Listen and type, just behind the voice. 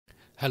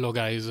Hello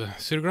guys,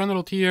 Sir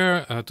Grandelot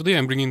here. Today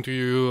I'm bringing to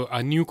you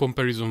a new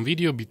comparison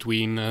video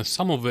between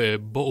some of the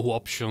bow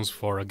options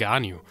for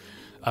Ganyu.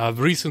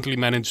 I've recently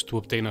managed to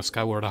obtain a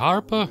Skyward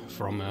Harp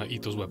from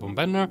Ito's Weapon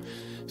Banner,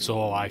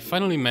 so I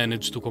finally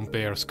managed to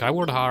compare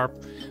Skyward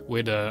Harp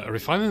with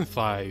Refinement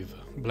 5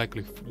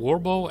 Blackcliff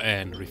Warbow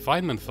and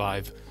Refinement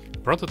 5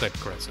 Prototype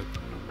Crescent.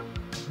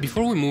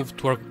 Before we move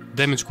to our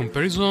damage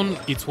comparison,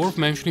 it's worth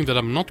mentioning that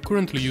I'm not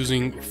currently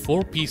using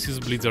 4 pieces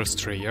Blizzard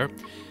Strayer,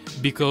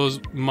 because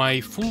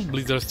my full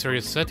Blizzard Strayer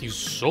set is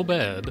so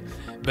bad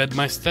that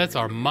my stats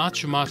are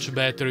much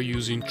better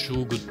using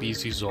 2 good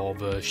pieces of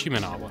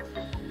Shimenawa.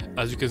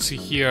 As you can see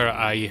here,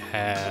 I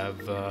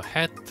have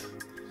Hat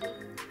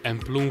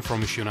and Plume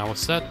from the Shimenawa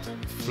set,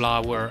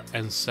 Flower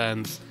and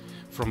Sands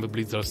from the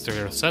Blizzard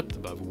Strayer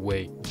set, by the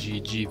way,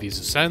 GG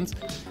these Sands,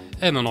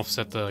 and an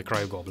offset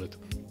Cryo Goblet.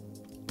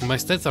 My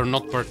stats are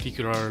not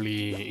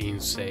particularly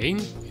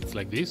insane, it's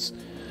like this.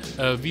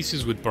 This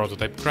is with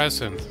Prototype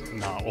Crescent.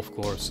 Now, of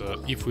course,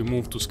 if we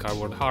move to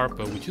Skyward Harp,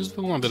 which is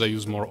the one that I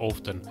use more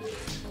often,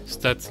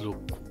 stats look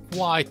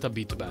quite a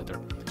bit better.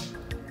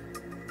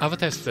 I've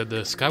tested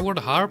Skyward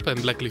Harp and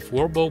Blackcliff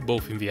Warbow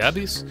both in the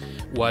Abyss,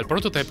 while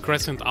Prototype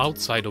Crescent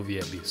outside of the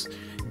Abyss,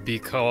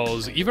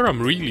 because either I'm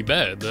really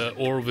bad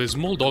or the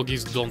small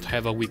doggies don't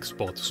have a weak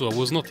spot, so I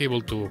was not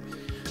able to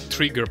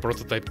trigger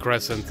Prototype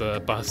Crescent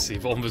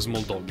passive on the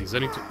small doggies,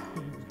 and it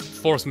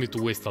forced me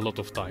to waste a lot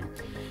of time.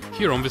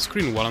 Here on the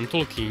screen while I'm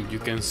talking you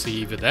can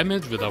see the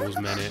damage that I was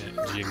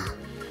managing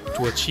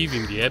to achieve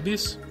in the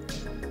Abyss.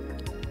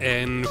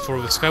 And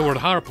for the Skyward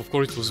Harp, of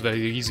course, it was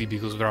very easy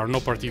because there are no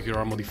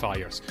particular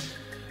modifiers.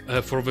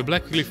 For the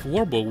Blackcliff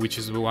Warbow, which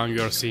is the one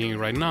you are seeing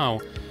right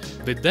now,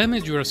 the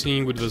damage you are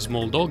seeing with the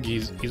small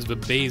doggies is the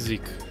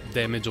basic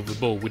damage of the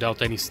bow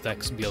without any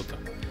stacks built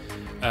up.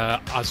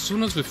 As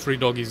soon as the 3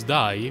 doggies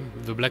die,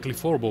 the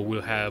Blackcliff Warbow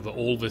will have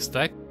all the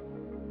stacks.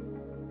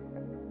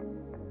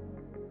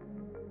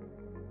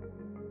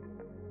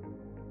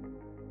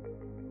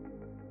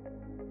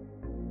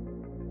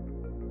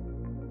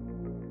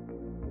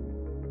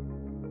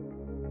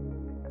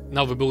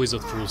 Now the bow is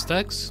at full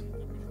stacks,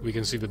 we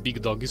can see the big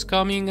dog is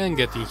coming and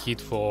getting hit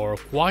for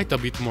quite a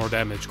bit more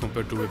damage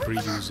compared to the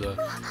previous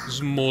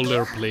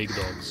smaller plague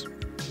dogs.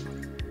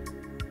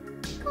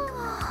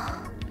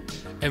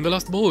 And the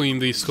last bow in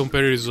this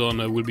comparison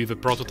will be the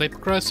Prototype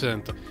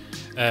Crescent.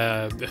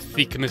 The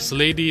Thickness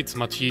Lady, it's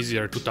much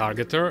easier to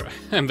target her,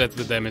 and that's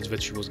the damage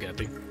that she was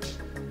getting.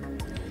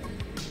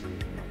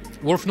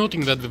 Worth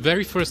noting that the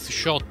very first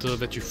shot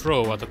that you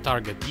throw at a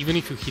target, even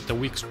if you hit a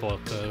weak spot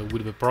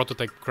with the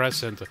Prototype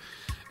Crescent,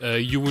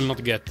 you will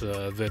not get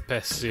the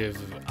passive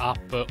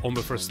up on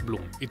the first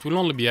bloom. It will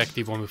only be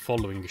active on the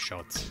following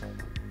shots.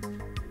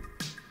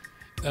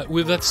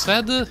 With that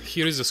said,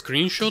 here is a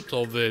screenshot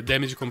of the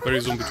damage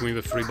comparison between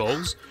the 3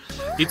 bows.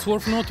 It's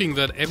worth noting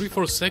that every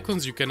 4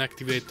 seconds you can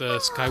activate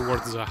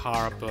Skyward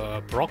Harp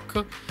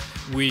proc,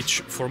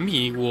 which for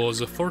me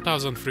was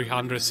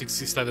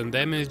 4367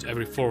 damage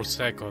every 4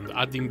 seconds,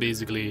 adding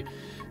basically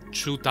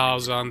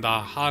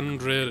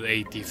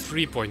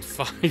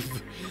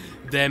 2183.5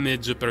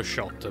 damage per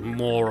shot,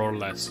 more or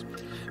less.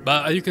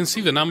 But you can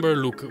see the number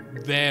look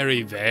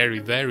very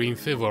in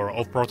favor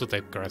of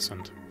Prototype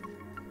Crescent.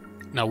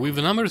 Now, with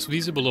the numbers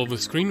visible on the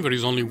screen, there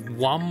is only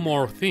one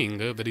more thing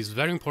that is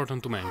very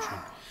important to mention,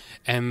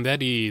 and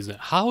that is,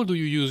 how do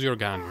you use your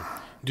Ganyu?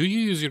 Do you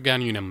use your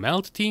Ganyu in a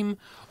melt team,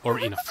 or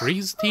in a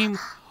freeze team,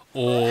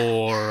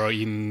 or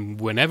in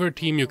whenever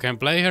team you can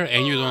play her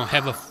and you don't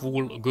have a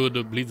full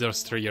good Blizzard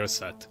Strayer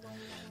set?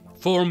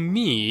 For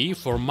me,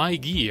 for my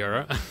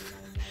gear,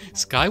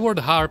 Skyward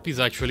Harp is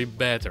actually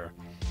better,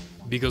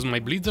 because my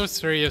Blizzard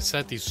Strayer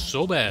set is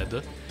so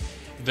bad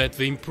that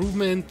the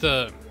improvement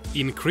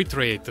in crit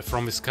rate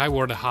from the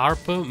Skyward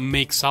Harp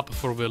makes up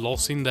for the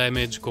loss in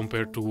damage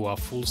compared to a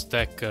full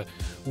stack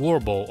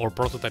Warbow or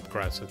Prototype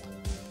Crescent.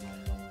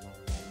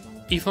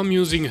 If I'm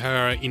using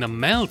her in a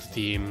melt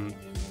team,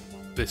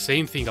 the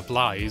same thing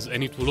applies,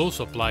 and it will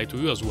also apply to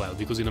you as well,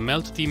 because in a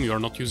melt team you are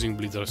not using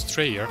Blizzard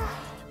Strayer,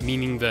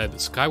 meaning that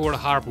Skyward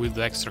Harp with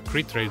the extra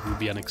crit rate will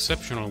be an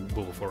exceptional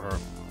bow for her.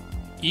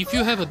 If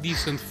you have a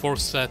decent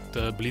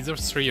 4-set Blizzard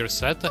Strayer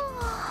set,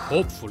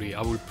 hopefully,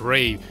 I will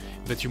pray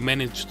that you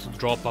manage to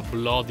drop a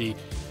bloody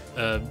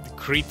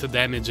crit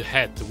damage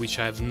hat, which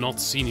I have not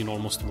seen in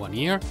almost 1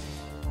 year,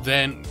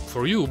 then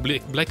for you,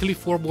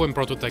 Blackcliff Warbow and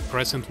Prototype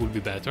Crescent will be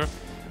better.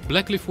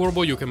 Blackcliff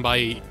Warbow you can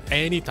buy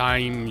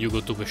anytime you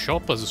go to the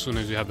shop, as soon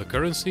as you have the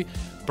currency.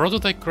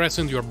 Prototype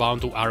Crescent you are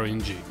bound to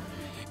RNG.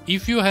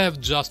 If you have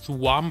just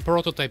 1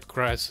 Prototype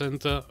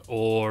Crescent,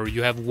 or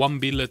you have 1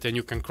 billet and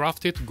you can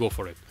craft it, go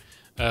for it.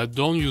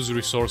 Don't use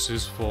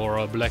resources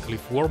for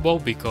Blackcliff Warbow,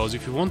 because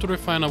if you want to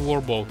refine a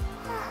Warbow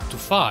to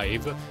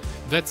 5,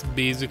 that's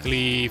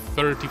basically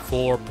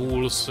 34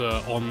 pulls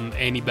on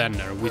any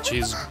banner, which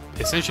is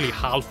essentially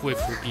halfway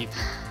through PT.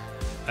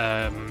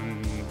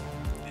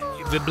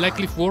 The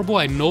Blackcliff Warbow,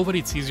 I know that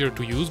it's easier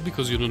to use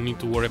because you don't need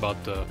to worry about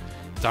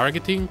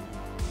targeting,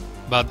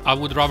 but I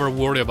would rather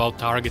worry about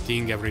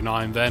targeting every now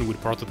and then with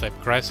Prototype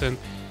Crescent,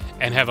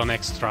 and have an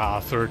extra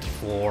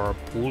 34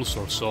 pulls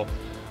or so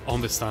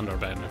on the standard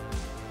banner.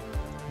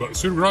 But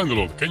Sir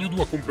Grindlord, can you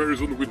do a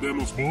comparison with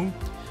Amos' bow?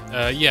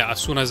 Yeah, as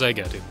soon as I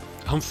get it.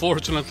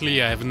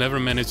 Unfortunately, I have never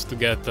managed to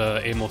get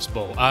Amos'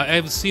 bow. I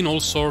have seen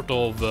all sort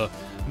of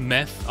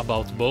math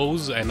about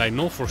bows, and I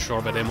know for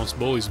sure that Amos'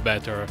 bow is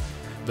better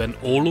than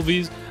all of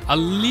these, a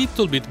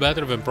little bit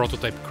better than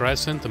Prototype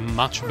Crescent,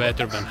 much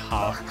better than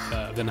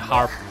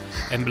Harp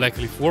and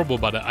Blackcliff Warbow,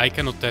 but I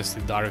cannot test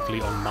it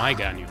directly on my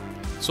Ganyu.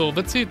 So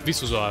that's it,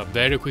 this was a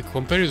very quick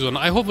comparison.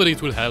 I hope that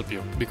it will help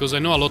you, because I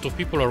know a lot of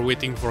people are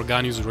waiting for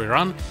Ganyu's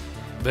rerun.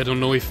 They don't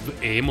know if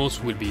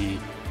Amos will be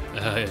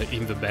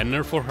in the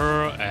banner for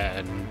her,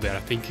 and they're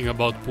thinking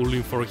about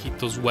pulling for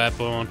Hito's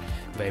weapon.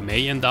 They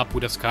may end up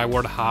with a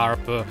Skyward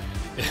Harp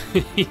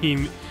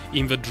in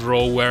the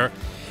drawer.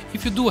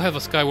 If you do have a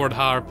Skyward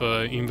Harp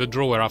in the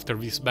drawer after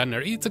this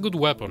banner, it's a good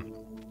weapon.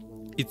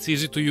 It's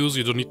easy to use,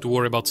 you don't need to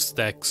worry about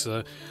stacks,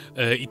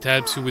 it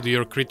helps you with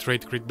your crit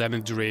rate, crit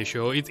damage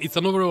ratio, it's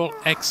an overall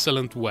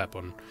excellent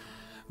weapon.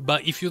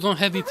 But if you don't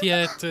have it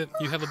yet,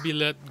 you have a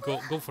billet,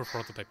 go for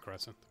Prototype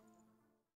Crescent.